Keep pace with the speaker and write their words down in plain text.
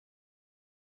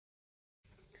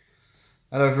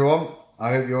Hello everyone,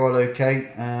 I hope you're all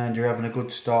okay and you're having a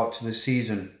good start to the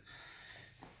season.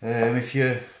 If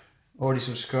you're already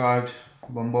subscribed,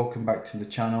 well, welcome back to the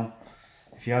channel.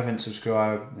 If you haven't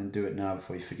subscribed, then do it now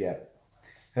before you forget.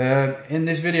 In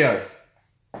this video,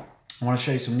 I want to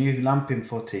show you some new lamping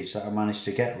footage that I managed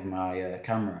to get with my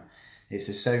camera. It's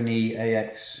a Sony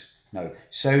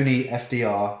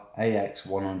FDR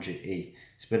ax100.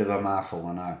 It's a bit of a mouthful,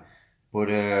 I know, but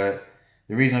the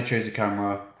reason I chose the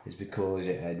camera is because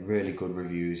it had really good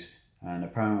reviews, and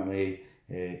apparently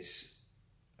it's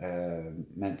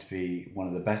meant to be one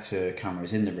of the better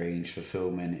cameras in the range for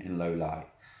filming in low light.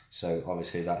 So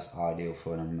obviously that's ideal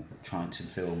for when I'm trying to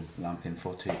film lamping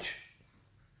footage.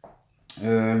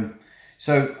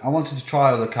 So I wanted to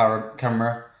try the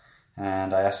camera,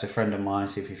 and I asked a friend of mine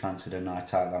see if he fancied a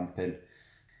night out lamping,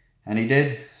 and he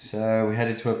did. So we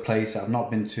headed to a place that I've not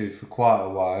been to for quite a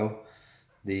while.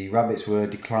 The rabbits were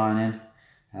declining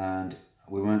and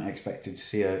we weren't expected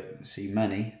to see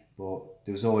many, but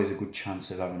there was always a good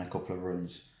chance of having a couple of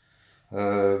runs.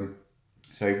 So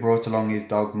he brought along his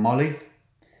dog Molly.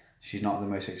 She's not the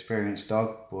most experienced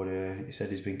dog, but he said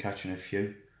he's been catching a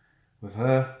few with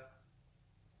her.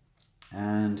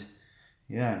 And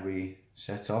yeah, we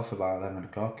set off about 11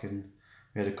 o'clock and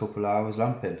we had a couple of hours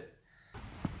lamping.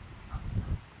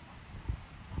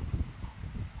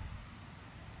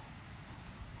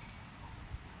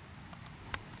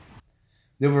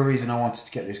 The other reason I wanted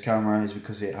to get this camera is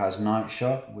because it has night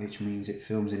shot, which means it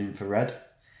films in infrared,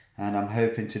 and I'm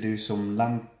hoping to do some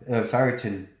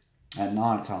ferreting at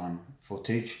night time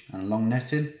footage and long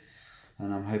netting,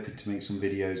 and I'm hoping to make some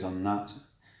videos on that.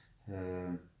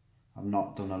 I've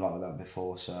not done a lot of that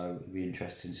before, so it'll be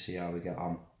interesting to see how we get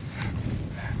on.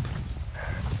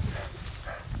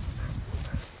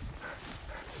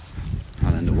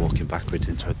 I'll end up walking backwards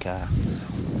into a car.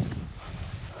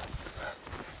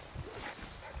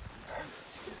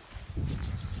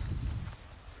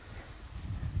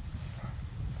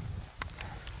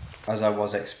 As I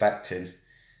was expecting,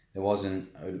 there wasn't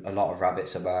a lot of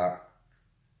rabbits about.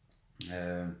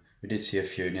 We did see a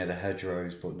few near the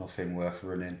hedgerows, but nothing worth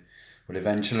running. But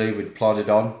eventually we plodded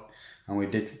on, and we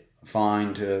did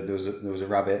find there was a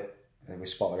rabbit. We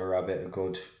spotted a rabbit a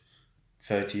good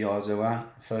 30 yards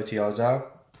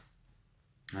out,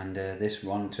 and this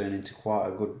one turned into quite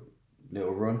a good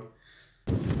little run.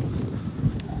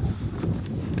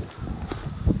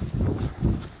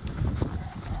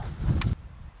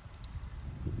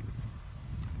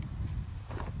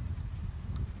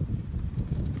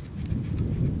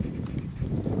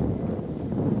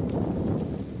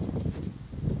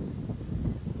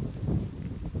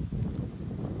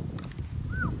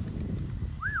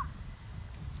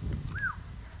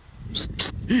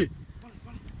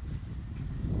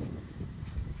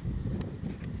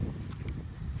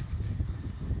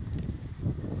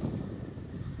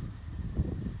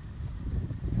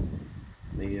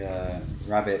 The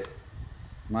rabbit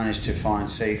managed to find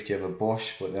safety of a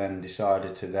bush, but then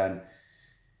decided to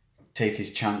take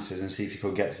his chances and see if he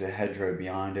could get to the hedgerow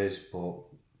behind us, but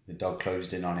the dog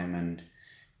closed in on him and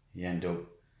he ended up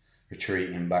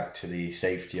retreating back to the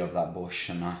safety of that bush.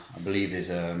 And I believe there's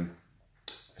a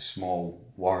small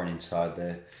warren inside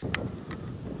there.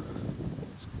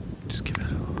 Just give it a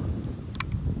little.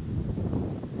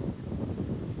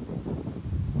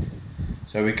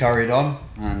 So we carried on,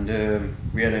 and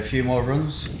we had a few more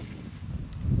runs,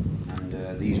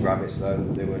 and these rabbits, though,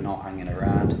 they were not hanging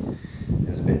around. It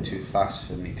was a bit too fast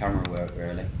for me camera work,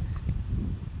 really.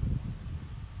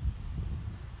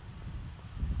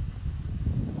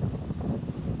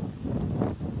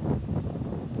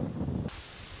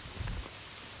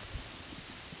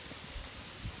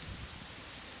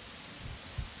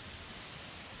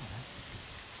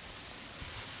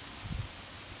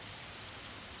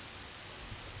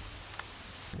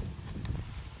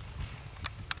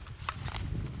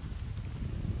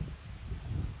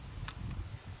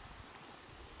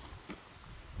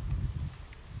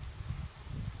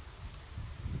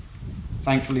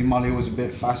 Thankfully Molly was a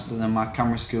bit faster than my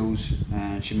camera skills,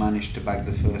 and she managed to bag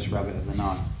the first rabbit of the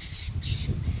night.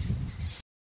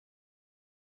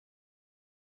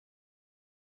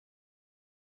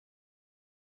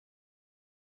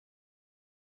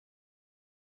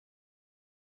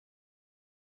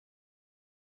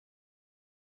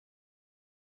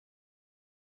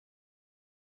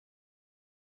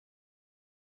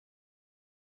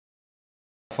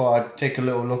 I thought I'd take a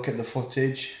little look at the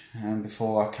footage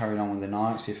before I carried on with the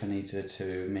night, see if I needed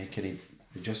to make any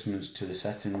adjustments to the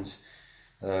settings.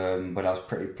 But I was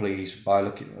pretty pleased by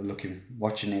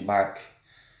watching it back.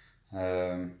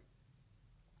 I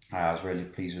was really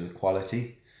pleased with the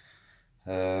quality.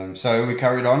 So we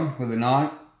carried on with the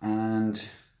night, and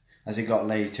as it got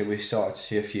later we started to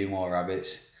see a few more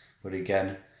rabbits, but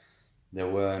again there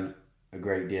weren't a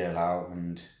great deal out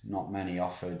and not many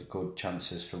offered good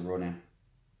chances for running.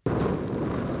 It's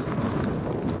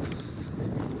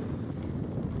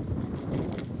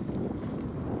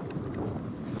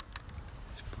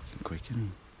fucking quick, isn't he?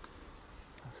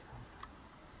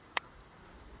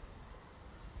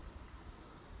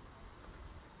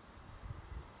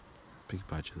 Big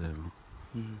badger there,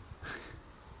 man.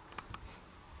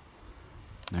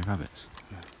 No rabbits?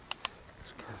 No.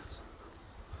 Just cats.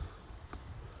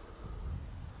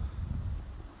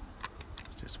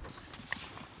 Just...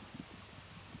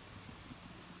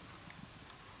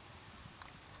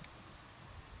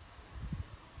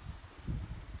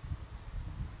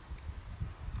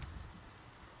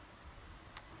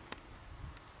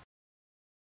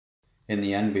 In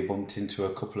the end we bumped into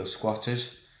a couple of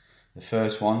squatters. The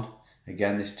first one,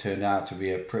 again this turned out to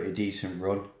be a pretty decent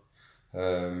run.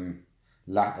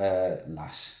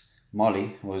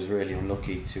 Molly was really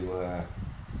unlucky to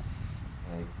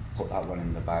put that one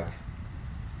in the bag.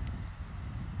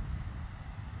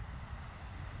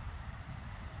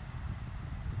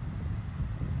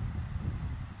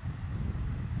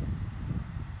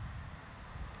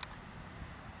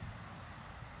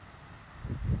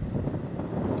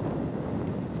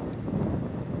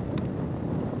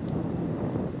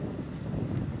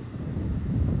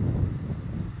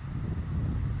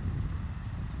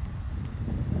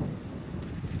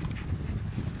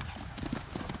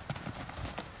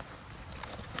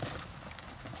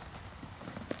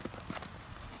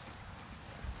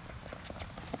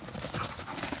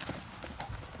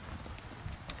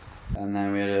 And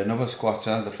then we had another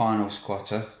squatter, the final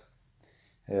squatter,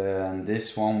 and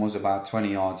this one was about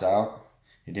 20 yards out.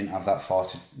 He didn't have that far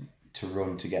to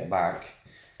run to get back,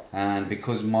 and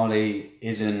because Molly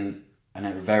isn't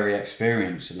a very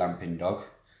experienced lamping dog,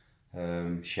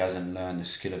 she hasn't learned the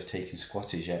skill of taking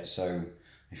squatters yet, so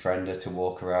we friend her to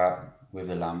walk her out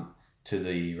with a lamp to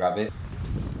the rabbit.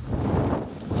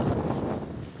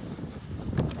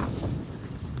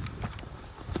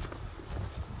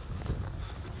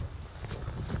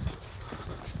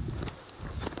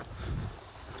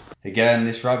 Again,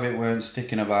 this rabbit weren't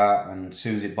sticking about, and as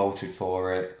soon as it bolted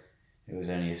for it, it was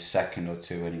only a second or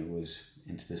two and it was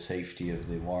into the safety of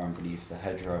the warren beneath the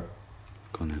hedgerow.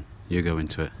 Go on then, you go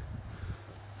into it.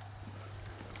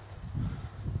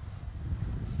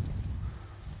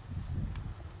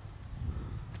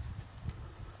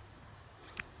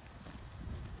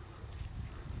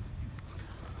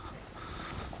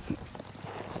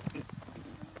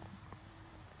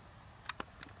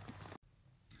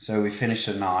 So we finished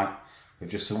the night with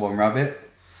just the one rabbit.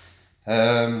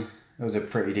 It was a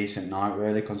pretty decent night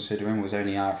really, considering we was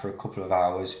only out for a couple of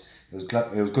hours. It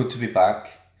was good to be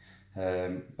back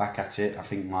at it. I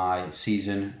think my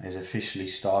season has officially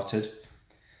started,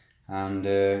 and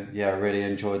yeah, I really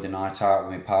enjoyed the night out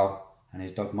with my pal and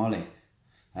his dog Molly.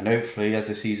 And hopefully, as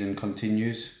the season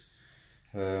continues,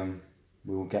 we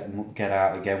will get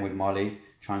out again with Molly,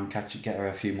 try and get her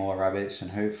a few more rabbits,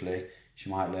 and hopefully she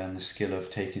might learn the skill of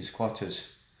taking squatters.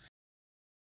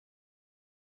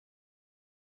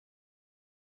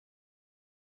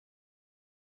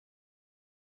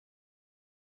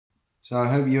 So I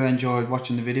hope you enjoyed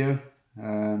watching the video,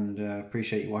 and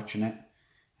appreciate you watching it.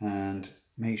 And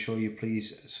make sure you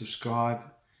please subscribe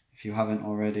if you haven't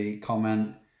already,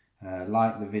 comment,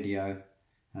 like the video,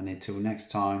 and until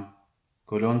next time,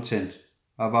 good hunting.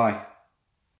 Bye bye.